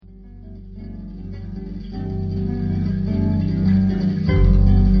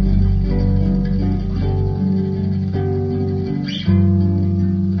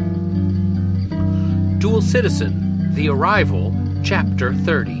Citizen, The Arrival, Chapter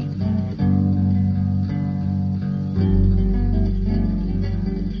 30.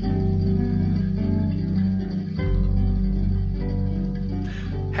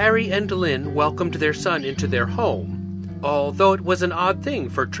 Harry and Lynn welcomed their son into their home, although it was an odd thing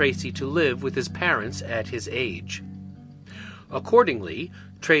for Tracy to live with his parents at his age. Accordingly,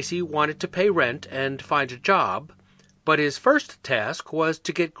 Tracy wanted to pay rent and find a job, but his first task was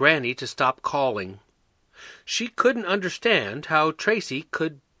to get Granny to stop calling. She couldn't understand how Tracy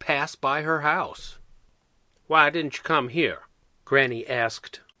could pass by her house. "Why didn't you come here?" Granny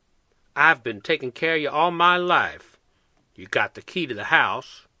asked. "I've been taking care of you all my life. You got the key to the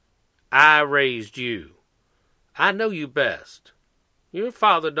house. I raised you. I know you best. Your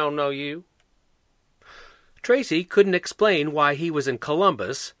father don't know you." Tracy couldn't explain why he was in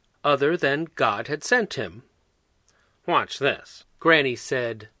Columbus, other than God had sent him. "Watch this," Granny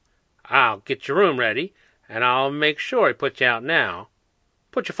said. "I'll get your room ready, and I'll make sure he puts you out now.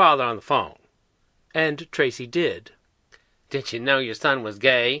 Put your father on the phone." And Tracy did. "Did you know your son was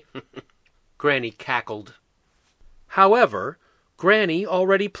gay?" Granny cackled. However, Granny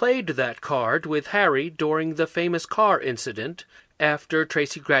already played that card with Harry during the famous car incident after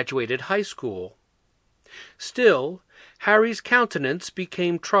Tracy graduated high school. Still, Harry's countenance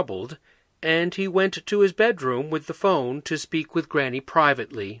became troubled, and he went to his bedroom with the phone to speak with Granny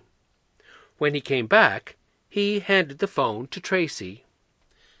privately. When he came back, he handed the phone to Tracy.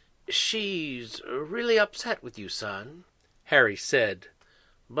 "She's really upset with you, son," Harry said,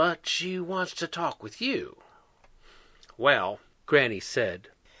 "but she wants to talk with you." "Well," Granny said,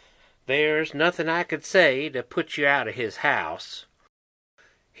 "there's nothing I could say to put you out of his house.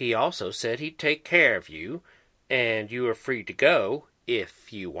 He also said he'd take care of you, and you are free to go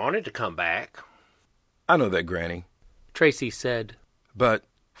if you wanted to come back." "I know that, Granny," Tracy said. "But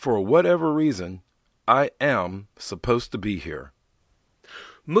for whatever reason, I am supposed to be here."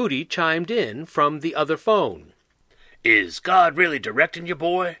 Moody chimed in from the other phone. "Is God really directing you,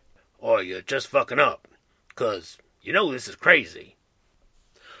 boy? Or you just fucking up? 'Cause you know this is crazy."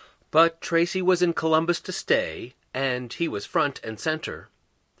 But Tracy was in Columbus to stay, and he was front and center.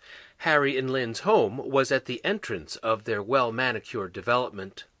 Harry and Lynn's home was at the entrance of their well-manicured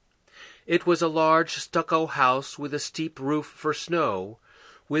development. It was a large stucco house with a steep roof for snow,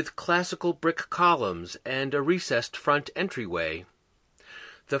 with classical brick columns and a recessed front entryway.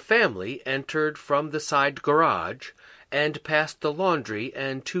 The family entered from the side garage and passed the laundry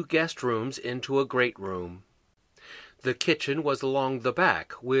and 2 guest rooms into a great room. The kitchen was along the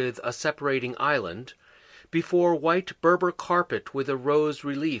back, with a separating island, before white Berber carpet with a rose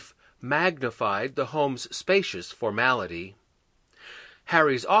relief magnified the home's spacious formality.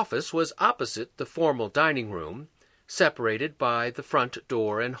 Harry's office was opposite the formal dining room, separated by the front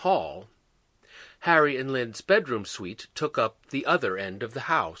door and hall. Harry and Lynn's bedroom suite took up the other end of the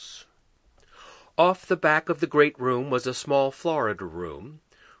house. Off the back of the great room was a small Florida room,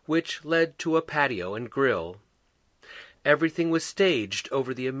 which led to a patio and grill. Everything was staged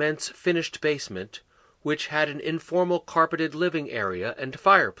over the immense finished basement, which had an informal carpeted living area and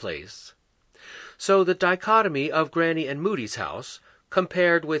fireplace. So the dichotomy of Granny and Moody's house,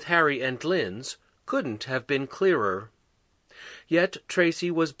 compared with Harry and Lynn's, couldn't have been clearer. Yet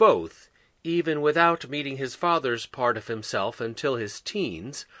Tracy was both, even without meeting his father's part of himself until his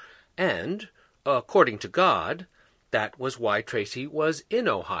teens, and, according to God, that was why Tracy was in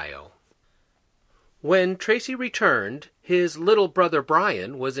Ohio. When Tracy returned, his little brother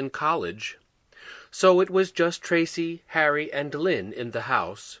Brian was in college. So it was just Tracy, Harry, and Lynn in the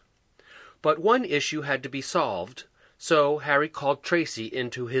house. But one issue had to be solved, so Harry called Tracy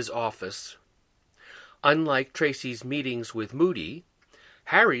into his office. Unlike Tracy's meetings with Moody,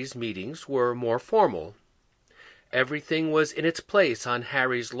 Harry's meetings were more formal. Everything was in its place on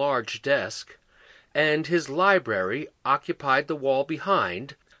Harry's large desk, and his library occupied the wall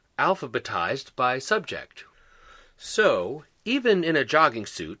behind, alphabetized by subject. So, even in a jogging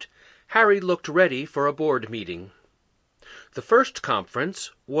suit, Harry looked ready for a board meeting. The first conference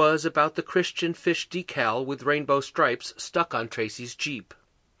was about the Christian fish decal with rainbow stripes stuck on Tracy's Jeep.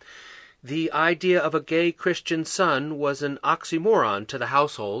 The idea of a gay Christian son was an oxymoron to the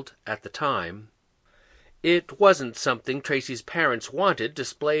household at the time. It wasn't something Tracy's parents wanted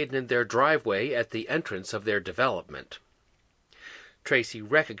displayed in their driveway at the entrance of their development. Tracy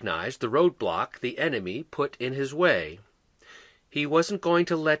recognized the roadblock the enemy put in his way. He wasn't going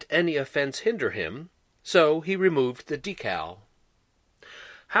to let any offense hinder him, so he removed the decal.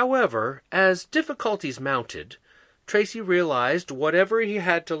 However, as difficulties mounted, Tracy realized whatever he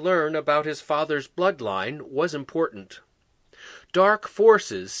had to learn about his father's bloodline was important. Dark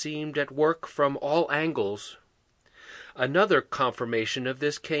forces seemed at work from all angles. Another confirmation of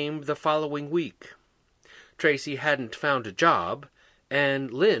this came the following week. Tracy hadn't found a job,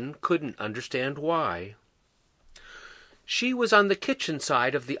 and Lynn couldn't understand why. She was on the kitchen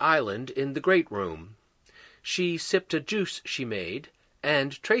side of the island in the great room. She sipped a juice she made,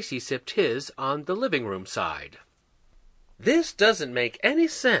 and Tracy sipped his on the living room side. "This doesn't make any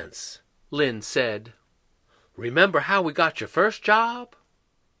sense," Lynn said. "Remember how we got your first job?"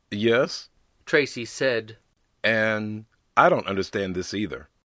 Yes, Tracy said. and I don't understand this either.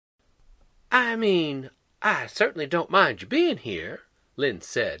 "I mean, I certainly don't mind you being here," Lynn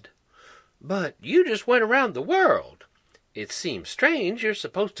said. "But you just went around the world. It seems strange you're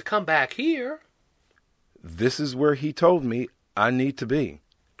supposed to come back here." This is where he told me I need to be.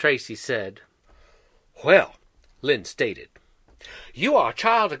 Tracy said. "Well," Lynn stated, "you are a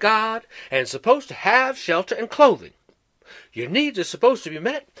child of God and supposed to have shelter and clothing. Your needs are supposed to be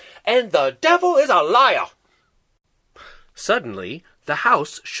met, and the devil is a liar." Suddenly, the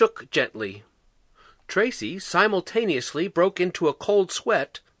house shook gently. Tracy simultaneously broke into a cold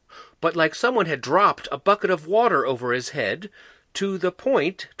sweat, but like someone had dropped a bucket of water over his head, to the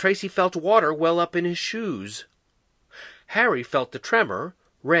point Tracy felt water well up in his shoes. Harry felt the tremor,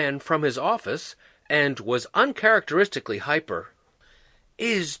 ran from his office, and was uncharacteristically hyper.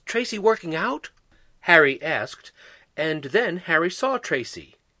 "Is Tracy working out?" Harry asked, and then Harry saw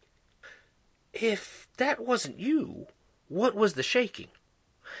Tracy. "If that wasn't you, what was the shaking?"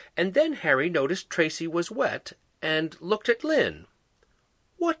 And then Harry noticed Tracy was wet, and looked at Lynn.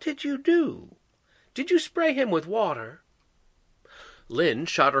 "What did you do? Did you spray him with water?" Lynn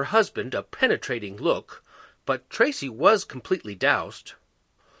shot her husband a penetrating look, but Tracy was completely doused.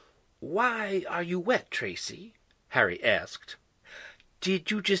 "Why are you wet, Tracy?" Harry asked.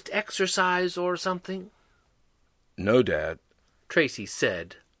 "Did you just exercise or something?" No, Dad. Tracy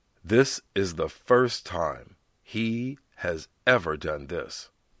said. This is the first time he has ever done this.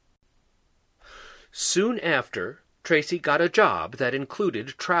 Soon after, Tracy got a job that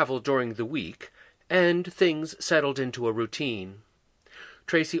included travel during the week, and things settled into a routine.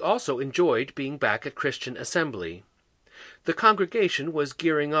 Tracy also enjoyed being back at Christian Assembly. The congregation was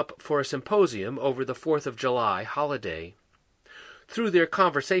gearing up for a symposium over the 4th of July holiday. Through their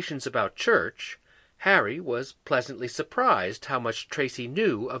conversations about church, Harry was pleasantly surprised how much Tracy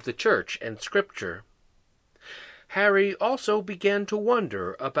knew of the church and Scripture. Harry also began to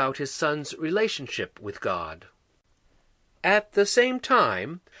wonder about his son's relationship with God. At the same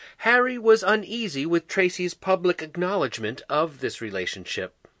time, Harry was uneasy with Tracy's public acknowledgement of this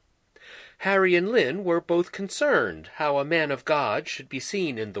relationship. Harry and Lynn were both concerned how a man of God should be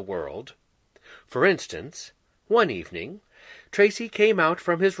seen in the world. For instance, one evening, Tracy came out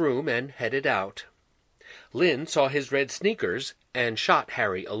from his room and headed out. Lynn saw his red sneakers and shot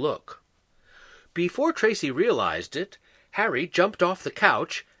Harry a look. Before Tracy realized it, Harry jumped off the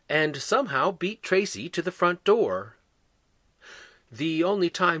couch and somehow beat Tracy to the front door. The only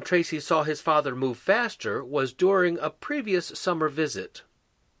time Tracy saw his father move faster was during a previous summer visit.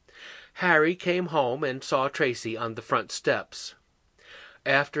 Harry came home and saw Tracy on the front steps.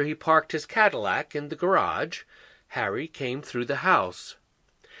 After he parked his Cadillac in the garage, Harry came through the house.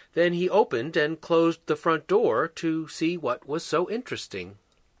 Then he opened and closed the front door to see what was so interesting.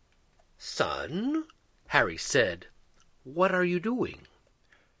 "Son," Harry said, "what are you doing?"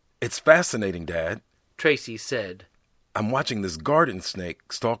 It's fascinating, Dad. Tracy said. I'm watching this garden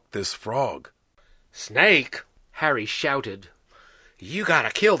snake stalk this frog. "Snake!" Harry shouted. "You gotta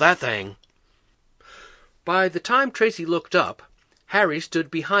kill that thing." By the time Tracy looked up, Harry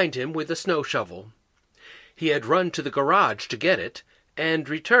stood behind him with a snow shovel. He had run to the garage to get it, and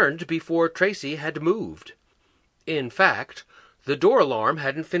returned before Tracy had moved. In fact, the door alarm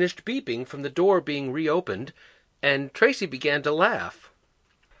hadn't finished beeping from the door being reopened, and Tracy began to laugh.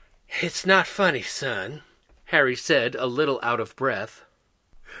 "It's not funny, son," Harry said, a little out of breath.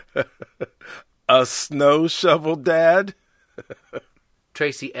 A snow shovel, Dad?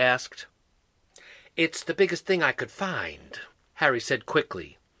 Tracy asked. "It's the biggest thing I could find," Harry said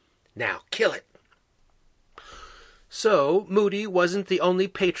quickly. "Now kill it." So Moody wasn't the only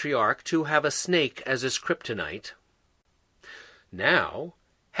patriarch to have a snake as his kryptonite. Now,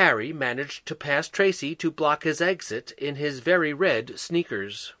 Harry managed to pass Tracy to block his exit in his very red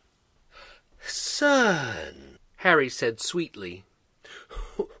sneakers. "Son," Harry said sweetly,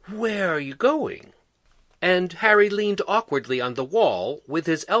 "where are you going?" And Harry leaned awkwardly on the wall with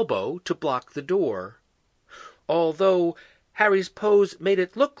his elbow to block the door. Although Harry's pose made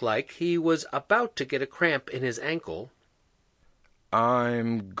it look like he was about to get a cramp in his ankle.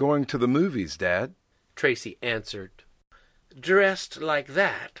 I'm going to the movies, Dad. Tracy answered. dressed like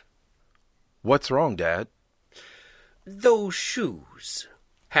that. What's wrong, Dad? Those shoes,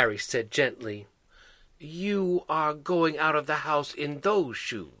 Harry said gently. You are going out of the house in those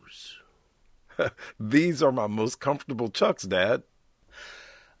shoes. These are my most comfortable Chucks, Dad.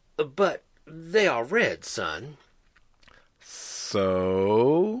 But they are red, son.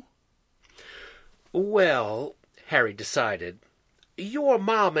 So? Well, Harry decided, your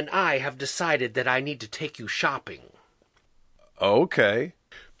mom and I have decided that I need to take you shopping. Okay.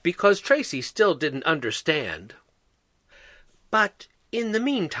 Because Tracy still didn't understand. But in the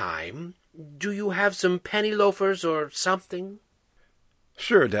meantime, do you have some penny loafers or something?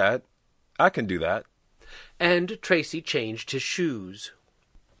 Sure, Dad. I can do that. And Tracy changed his shoes.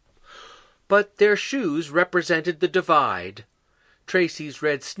 But their shoes represented the divide. Tracy's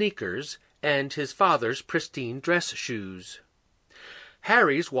red sneakers and his father's pristine dress shoes.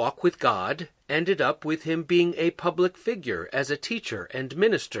 Harry's walk with God ended up with him being a public figure as a teacher and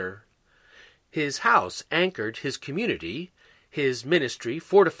minister. His house anchored his community, his ministry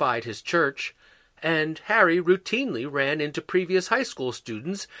fortified his church, and Harry routinely ran into previous high school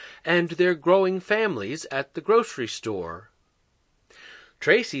students and their growing families at the grocery store.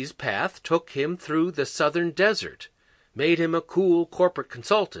 Tracy's path took him through the southern desert, made him a cool corporate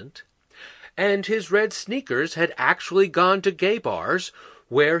consultant, and his red sneakers had actually gone to gay bars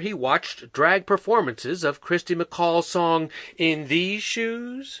where he watched drag performances of Christy McCall's song, In These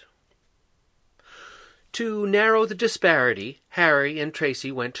Shoes? To narrow the disparity, Harry and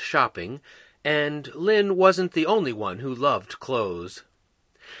Tracy went shopping, and Lynn wasn't the only one who loved clothes.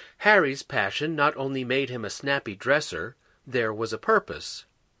 Harry's passion not only made him a snappy dresser, there was a purpose.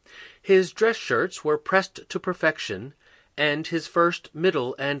 His dress shirts were pressed to perfection, and his first,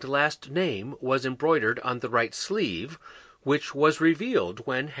 middle, and last name was embroidered on the right sleeve, which was revealed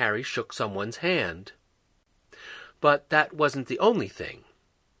when Harry shook someone's hand. But that wasn't the only thing.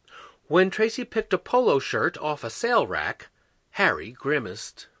 When Tracy picked a polo shirt off a sale rack, Harry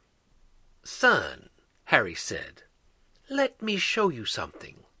grimaced. "Son," Harry said, "let me show you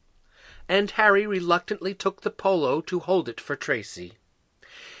something." And Harry reluctantly took the polo to hold it for Tracy.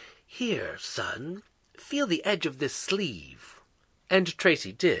 "Here, son, feel the edge of this sleeve." And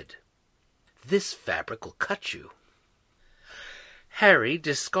Tracy did. "This fabric will cut you." Harry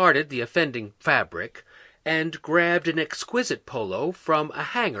discarded the offending fabric and grabbed an exquisite polo from a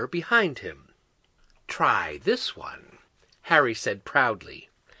hanger behind him. "Try this one," Harry said proudly.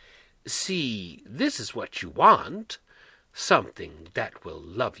 "See, this is what you want. Something that will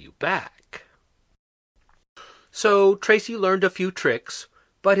love you back." So Tracy learned a few tricks,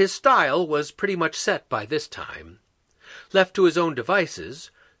 but his style was pretty much set by this time. Left to his own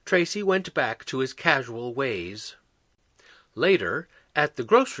devices, Tracy went back to his casual ways. Later, at the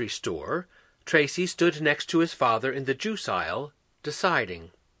grocery store, Tracy stood next to his father in the juice aisle,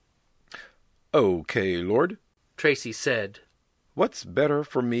 deciding. "Okay, Lord," Tracy said. "What's better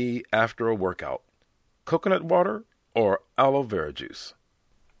for me after a workout? Coconut water or aloe vera juice?"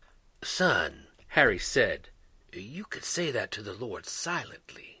 "Son," Harry said, "you could say that to the Lord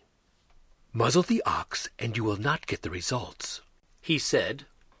silently." "Muzzle the ox, and you will not get the results," he said.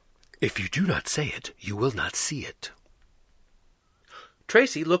 "If you do not say it, you will not see it."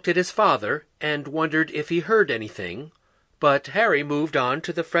 Tracy looked at his father and wondered if he heard anything, but Harry moved on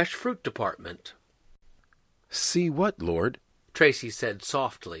to the fresh fruit department. "See what, Lord?" Tracy said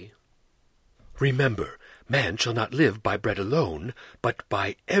softly. "Remember, man shall not live by bread alone, but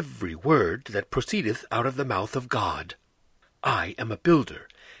by every word that proceedeth out of the mouth of God. I am a builder.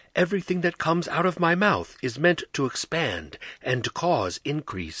 Everything that comes out of my mouth is meant to expand and cause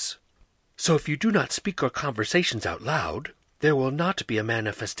increase. So if you do not speak our conversations out loud, there will not be a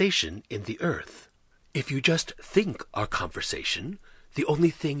manifestation in the earth. If you just think our conversation, the only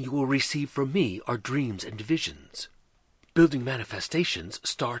thing you will receive from me are dreams and visions. Building manifestations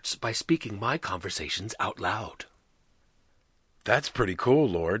starts by speaking my conversations out loud." "That's pretty cool,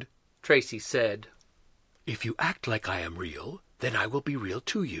 Lord," Tracy said. "If you act like I am real, then I will be real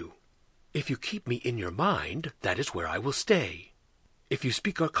to you. If you keep me in your mind, that is where I will stay. If you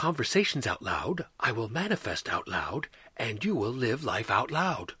speak our conversations out loud, I will manifest out loud, and you will live life out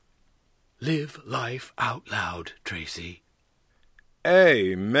loud. Live life out loud, Tracy."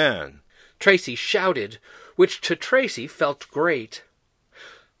 "Amen," Tracy shouted, which to Tracy felt great.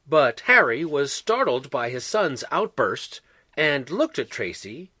 But Harry was startled by his son's outburst and looked at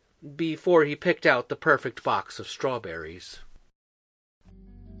Tracy before he picked out the perfect box of strawberries.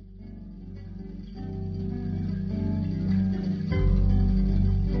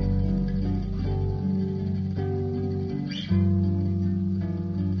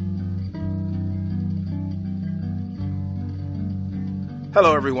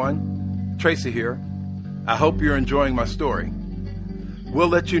 Hello, everyone. Tracy here. I hope you're enjoying my story. We'll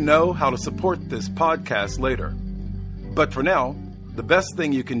let you know how to support this podcast later. But for now, the best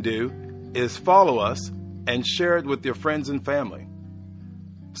thing you can do is follow us and share it with your friends and family.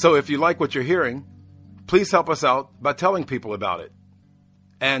 So if you like what you're hearing, please help us out by telling people about it.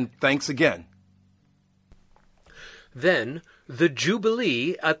 And thanks again. Then the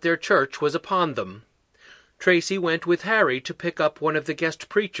Jubilee at their church was upon them. Tracy went with Harry to pick up one of the guest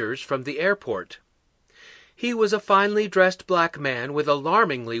preachers from the airport. He was a finely dressed black man with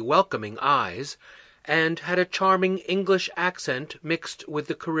alarmingly welcoming eyes, and had a charming English accent mixed with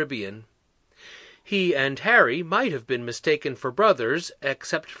the Caribbean. He and Harry might have been mistaken for brothers,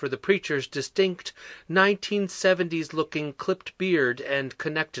 except for the preacher's distinct 1970s-looking clipped beard and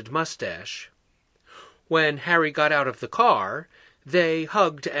connected mustache. When Harry got out of the car, they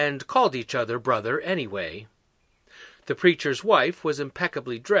hugged and called each other brother anyway. The preacher's wife was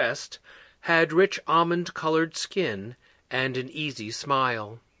impeccably dressed, had rich almond-colored skin, and an easy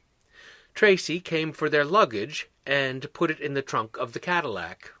smile. Tracy came for their luggage and put it in the trunk of the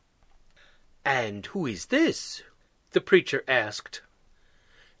Cadillac. "And who is this?" the preacher asked.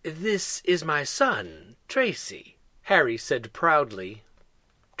 "This is my son, Tracy," Harry said proudly.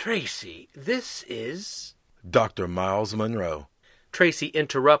 "Tracy, this is—" Dr. Miles Monroe. Tracy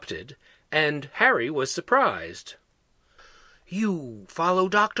interrupted, and Harry was surprised. "You follow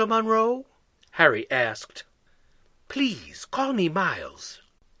Dr. Monroe?" Harry asked. "Please call me Miles,"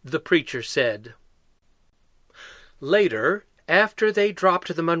 the preacher said. Later, after they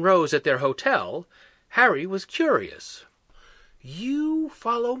dropped the Monroes at their hotel, Harry was curious. "You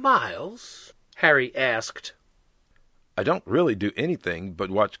follow Miles?" Harry asked. I don't really do anything but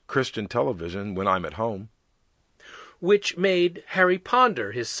watch Christian television when I'm at home. Which made Harry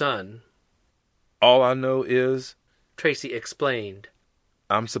ponder his son. All I know is, Tracy explained,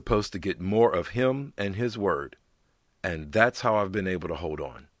 I'm supposed to get more of him and his word, and that's how I've been able to hold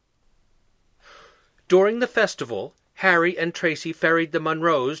on. During the festival, Harry and Tracy ferried the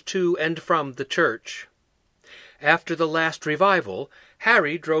Monroes to and from the church. After the last revival,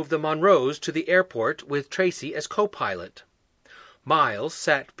 Harry drove the Monroes to the airport with Tracy as co-pilot. Miles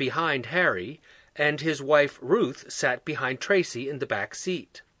sat behind Harry, and his wife Ruth sat behind Tracy in the back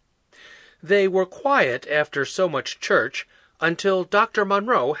seat. They were quiet after so much church until Dr.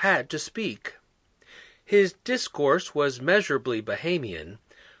 Monroe had to speak. His discourse was measurably Bahamian,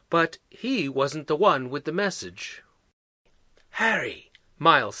 but he wasn't the one with the message. "Harry,"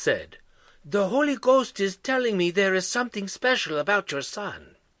 Miles said, "the Holy Ghost is telling me there is something special about your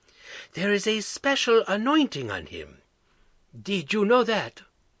son. There is a special anointing on him. Did you know that?"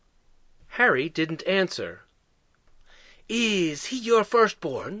 Harry didn't answer. "Is he your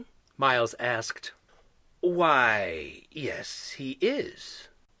firstborn?" Miles asked. "Why, yes, he is,"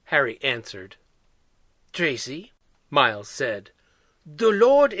 Harry answered. "Tracy," Miles said, "the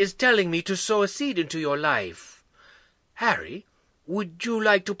Lord is telling me to sow a seed into your life. Harry, would you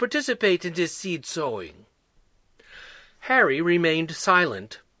like to participate in this seed sowing?" Harry remained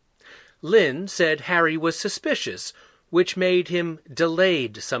silent. Lynn said Harry was suspicious, which made him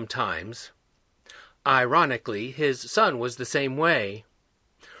delayed sometimes. Ironically, his son was the same way.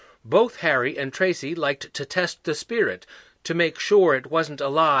 Both Harry and Tracy liked to test the spirit, to make sure it wasn't a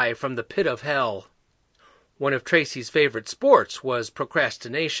lie from the pit of hell. One of Tracy's favorite sports was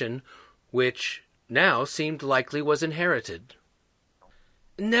procrastination, which now seemed likely was inherited.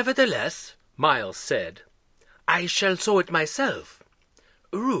 "Nevertheless," Miles said, "I shall sow it myself.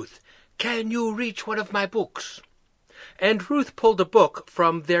 Ruth, can you reach one of my books?" And Ruth pulled a book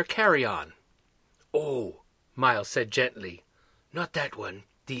from their carry-on. "Oh," Miles said gently, "not that one.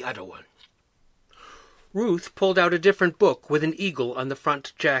 The other one." Ruth pulled out a different book with an eagle on the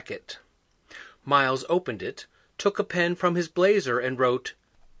front jacket. Miles opened it, took a pen from his blazer, and wrote,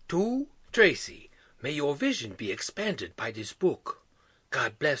 "To Tracy, may your vision be expanded by this book.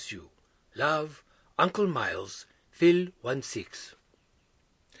 God bless you. Love, Uncle Miles, Phil 16."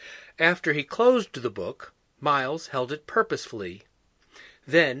 After he closed the book, Miles held it purposefully.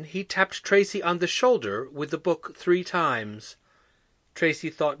 Then he tapped Tracy on the shoulder with the book 3 times. Tracy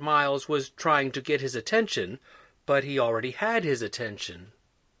thought Miles was trying to get his attention, but he already had his attention.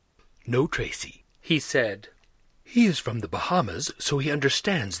 "No, Tracy," he said. "He is from the Bahamas, so he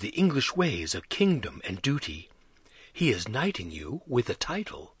understands the English ways of kingdom and duty. He is knighting you with a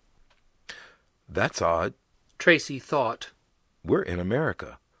title." That's odd, Tracy thought. We're in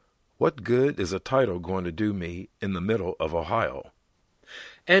America. What good is a title going to do me in the middle of Ohio?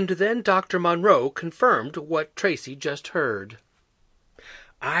 And then Dr. Monroe confirmed what Tracy just heard.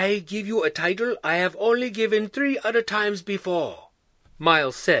 "I give you a title I have only given 3 other times before,"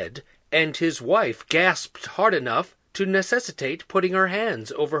 Miles said, and his wife gasped hard enough to necessitate putting her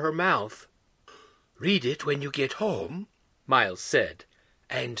hands over her mouth. "Read it when you get home," Miles said,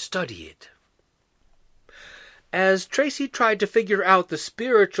 "and study it." As Tracy tried to figure out the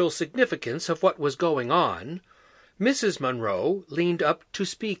spiritual significance of what was going on, Mrs. Munro leaned up to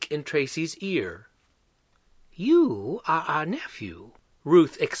speak in Tracy's ear. "You are our nephew,"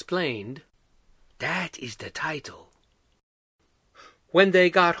 Ruth explained. "That is the title." When they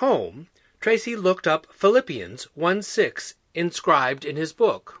got home, Tracy looked up Philippians 1:6 inscribed in his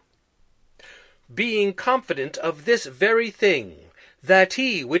book. "Being confident of this very thing, that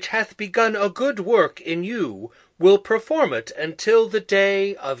he which hath begun a good work in you will perform it until the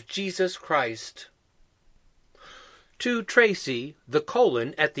day of Jesus Christ." To Tracy, the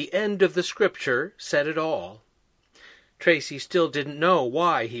colon at the end of the scripture said it all. Tracy still didn't know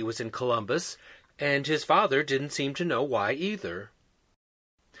why he was in Columbus, and his father didn't seem to know why either.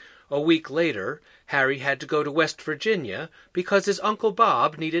 A week later, Harry had to go to West Virginia because his Uncle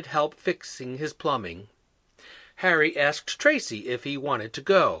Bob needed help fixing his plumbing. Harry asked Tracy if he wanted to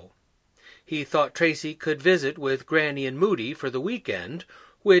go. He thought Tracy could visit with Granny and Moody for the weekend,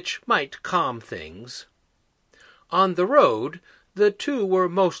 which might calm things. On the road, the two were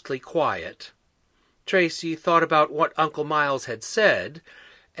mostly quiet. Tracy thought about what Uncle Miles had said,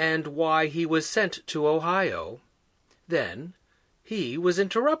 and why he was sent to Ohio. Then he was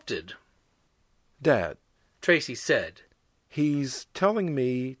interrupted. "Dad," Tracy said, "he's telling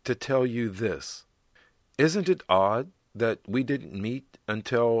me to tell you this. Isn't it odd that we didn't meet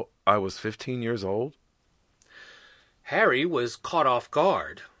until I was 15 years old?" Harry was caught off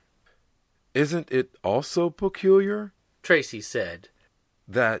guard. "Isn't it also peculiar," Tracy said,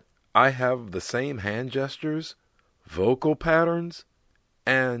 "that I have the same hand gestures, vocal patterns,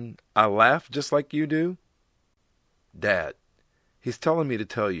 and I laugh just like you do?" "Dad, he's telling me to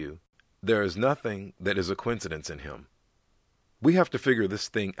tell you there is nothing that is a coincidence in him. We have to figure this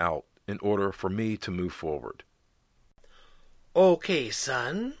thing out in order for me to move forward." "Okay,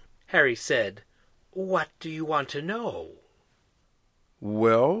 son," Harry said. "What do you want to know?"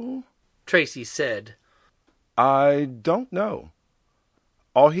 "Well," Tracy said, "I don't know.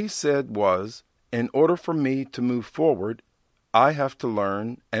 All he said was, in order for me to move forward, I have to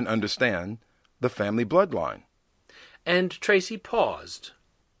learn and understand the family bloodline." And Tracy paused.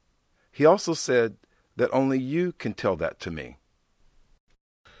 He also said that only you can tell that to me.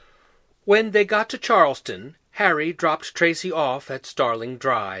 When they got to Charleston, Harry dropped Tracy off at Starling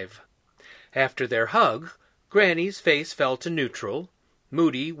Drive. After their hug, Granny's face fell to neutral,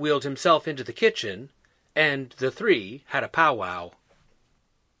 Moody wheeled himself into the kitchen, and the three had a powwow.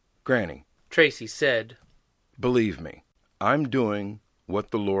 "Granny," Tracy said, "believe me, I'm doing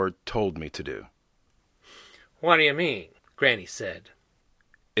what the Lord told me to do." "What do you mean?" Granny said.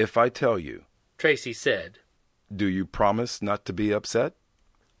 "If I tell you," Tracy said, "do you promise not to be upset?"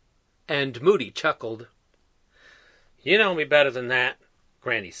 And Moody chuckled. "You know me better than that,"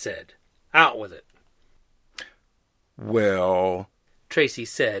 Granny said. "Out with it." "Well," Tracy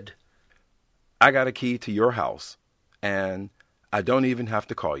said, "I got a key to your house, and I don't even have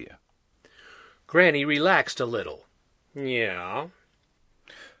to call you." Granny relaxed a little. "Yeah?"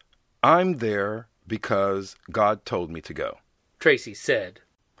 "I'm there because God told me to go." Tracy said.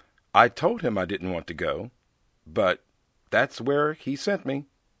 "I told him I didn't want to go, but that's where he sent me,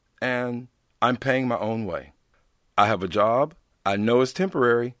 and I'm paying my own way. I have a job I know is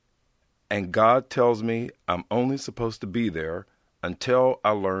temporary, and God tells me I'm only supposed to be there until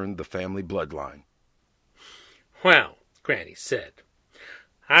I learn the family bloodline." "Well," Granny said,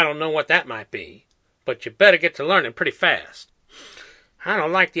 "I don't know what that might be, but you better get to learning pretty fast. I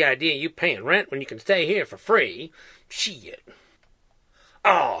don't like the idea of you paying rent when you can stay here for free. Shit."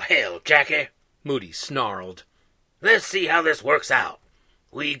 "Oh, hell, Jackie," Moody snarled. "Let's see how this works out.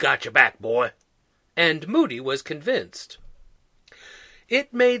 We got your back, boy." And Moody was convinced.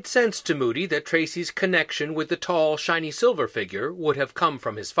 It made sense to Moody that Tracy's connection with the tall, shiny silver figure would have come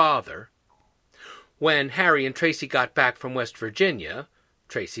from his father. When Harry and Tracy got back from West Virginia,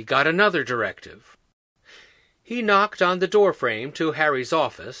 Tracy got another directive. He knocked on the doorframe to Harry's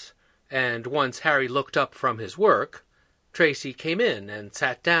office, and once Harry looked up from his work, Tracy came in and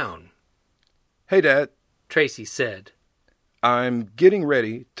sat down. "Hey, Dad," Tracy said. "I'm getting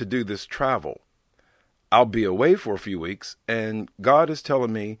ready to do this travel. I'll be away for a few weeks, and God is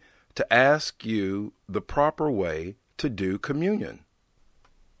telling me to ask you the proper way to do communion."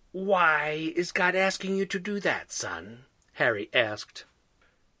 "Why is God asking you to do that, son?" Harry asked.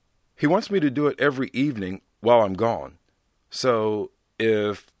 "He wants me to do it every evening while I'm gone. So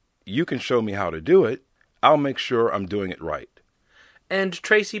if you can show me how to do it, I'll make sure I'm doing it right." and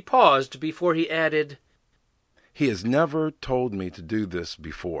Tracy paused before he added, "He has never told me to do this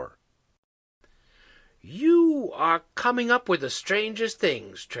before." "You are coming up with the strangest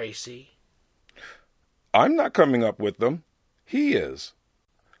things, Tracy." I'm not coming up with them. He is.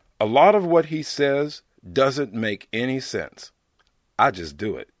 A lot of what he says doesn't make any sense. I just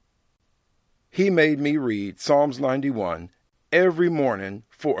do it. He made me read Psalms 91 every morning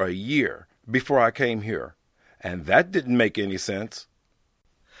for a year before I came here, and that didn't make any sense.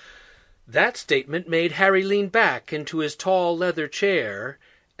 That statement made Harry lean back into his tall leather chair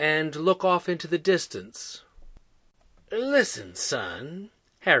and look off into the distance. "Listen, son,"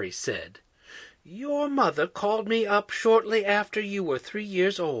 Harry said. "Your mother called me up shortly after you were 3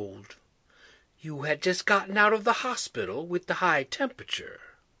 years old. You had just gotten out of the hospital with the high temperature.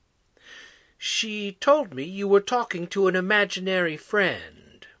 She told me you were talking to an imaginary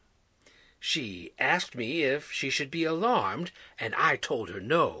friend. She asked me if she should be alarmed, and I told her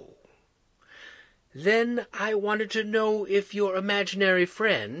no. Then I wanted to know if your imaginary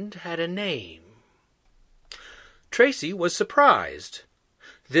friend had a name." Tracy was surprised.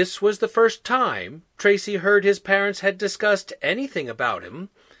 This was the first time Tracy heard his parents had discussed anything about him,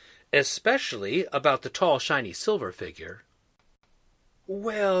 especially about the tall, shiny silver figure.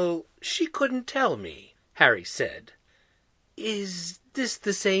 "Well, she couldn't tell me," Harry said. "Is this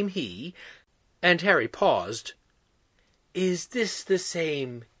the same he?" And Harry paused. "Is this the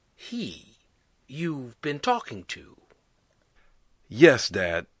same he you've been talking to?" "Yes,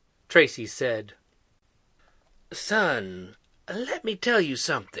 Dad," Tracy said. "Son, let me tell you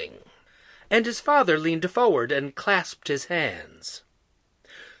something." And his father leaned forward and clasped his hands.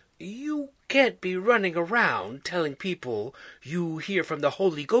 "You can't be running around telling people you hear from the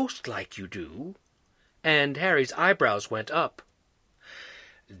Holy Ghost like you do." And Harry's eyebrows went up.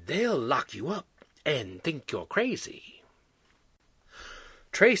 "They'll lock you up and think you're crazy."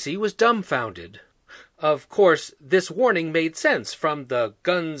 Tracy was dumbfounded. Of course, this warning made sense from the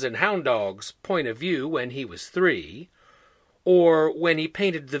guns and hound dogs point of view when he was 3, or when he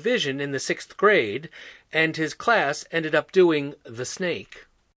painted the Vision in the 6th grade, and his class ended up doing The Snake.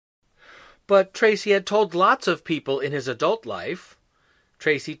 But Tracy had told lots of people in his adult life.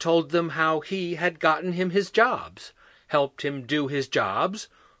 Tracy told them how he had gotten him his jobs, helped him do his jobs,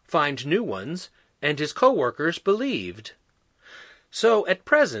 find new ones, and his co-workers believed. So at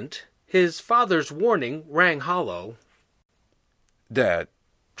present, his father's warning rang hollow. "Dad,"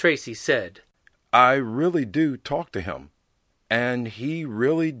 Tracy said, "I really do talk to him, and he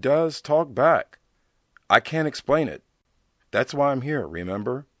really does talk back. I can't explain it. That's why I'm here,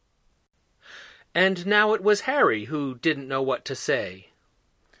 remember?" And now it was Harry who didn't know what to say.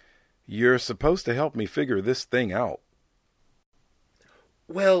 "You're supposed to help me figure this thing out."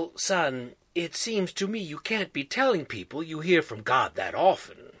 "Well, son, it seems to me you can't be telling people you hear from God that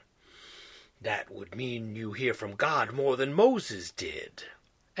often. That would mean you hear from God more than Moses did."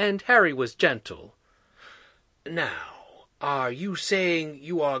 And Harry was gentle. "Now, are you saying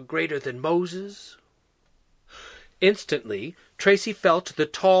you are greater than Moses?" Instantly, Tracy felt the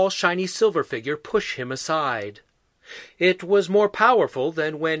tall, shiny silver figure push him aside. It was more powerful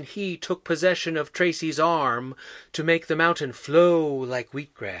than when he took possession of Tracy's arm to make the mountain flow like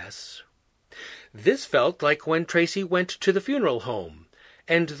wheatgrass. This felt like when Tracy went to the funeral home,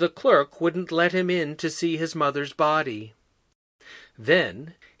 and the clerk wouldn't let him in to see his mother's body.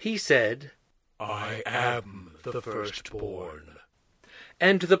 Then he said, "I am the firstborn."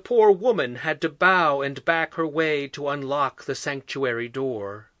 And the poor woman had to bow and back her way to unlock the sanctuary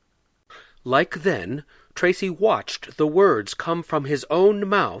door. Like then, Tracy watched the words come from his own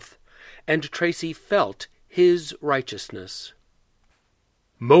mouth, and Tracy felt his righteousness.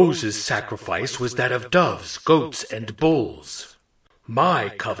 Moses' sacrifice was that of doves, goats, and bulls. My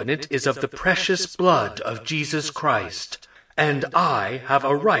covenant is of the precious blood of Jesus Christ, and I have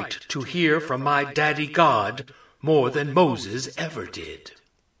a right to hear from my Daddy God more than Moses ever did.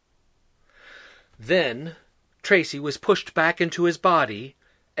 Then Tracy was pushed back into his body,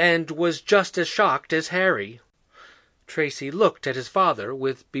 and was just as shocked as Harry. Tracy looked at his father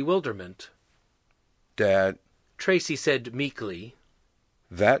with bewilderment. "Dad," Tracy said meekly,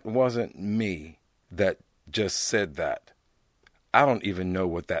 "that wasn't me that just said that. I don't even know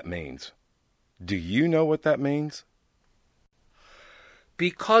what that means. Do you know what that means?"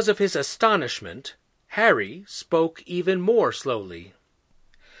 Because of his astonishment, Harry spoke even more slowly.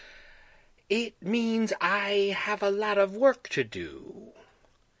 "It means I have a lot of work to do,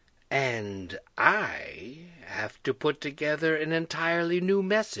 and I have to put together an entirely new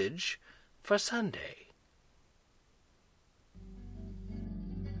message for Sunday."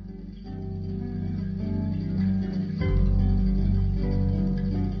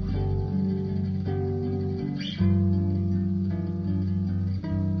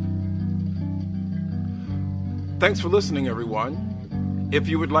 Thanks for listening, everyone. If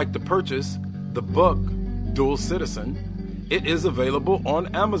you would like to purchase the book, Dual Citizen, it is available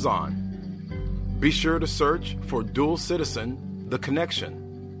on Amazon. Be sure to search for Dual Citizen, The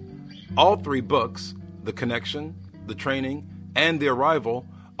Connection. All 3 books, The Connection, The Training, and The Arrival,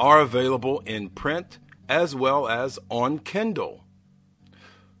 are available in print as well as on Kindle.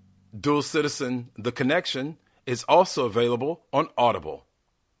 Dual Citizen, The Connection is also available on Audible.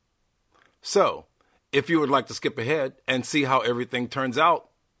 So, if you would like to skip ahead and see how everything turns out,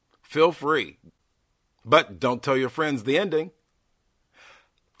 feel free. But don't tell your friends the ending.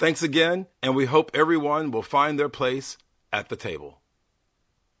 Thanks again, and we hope everyone will find their place at the table.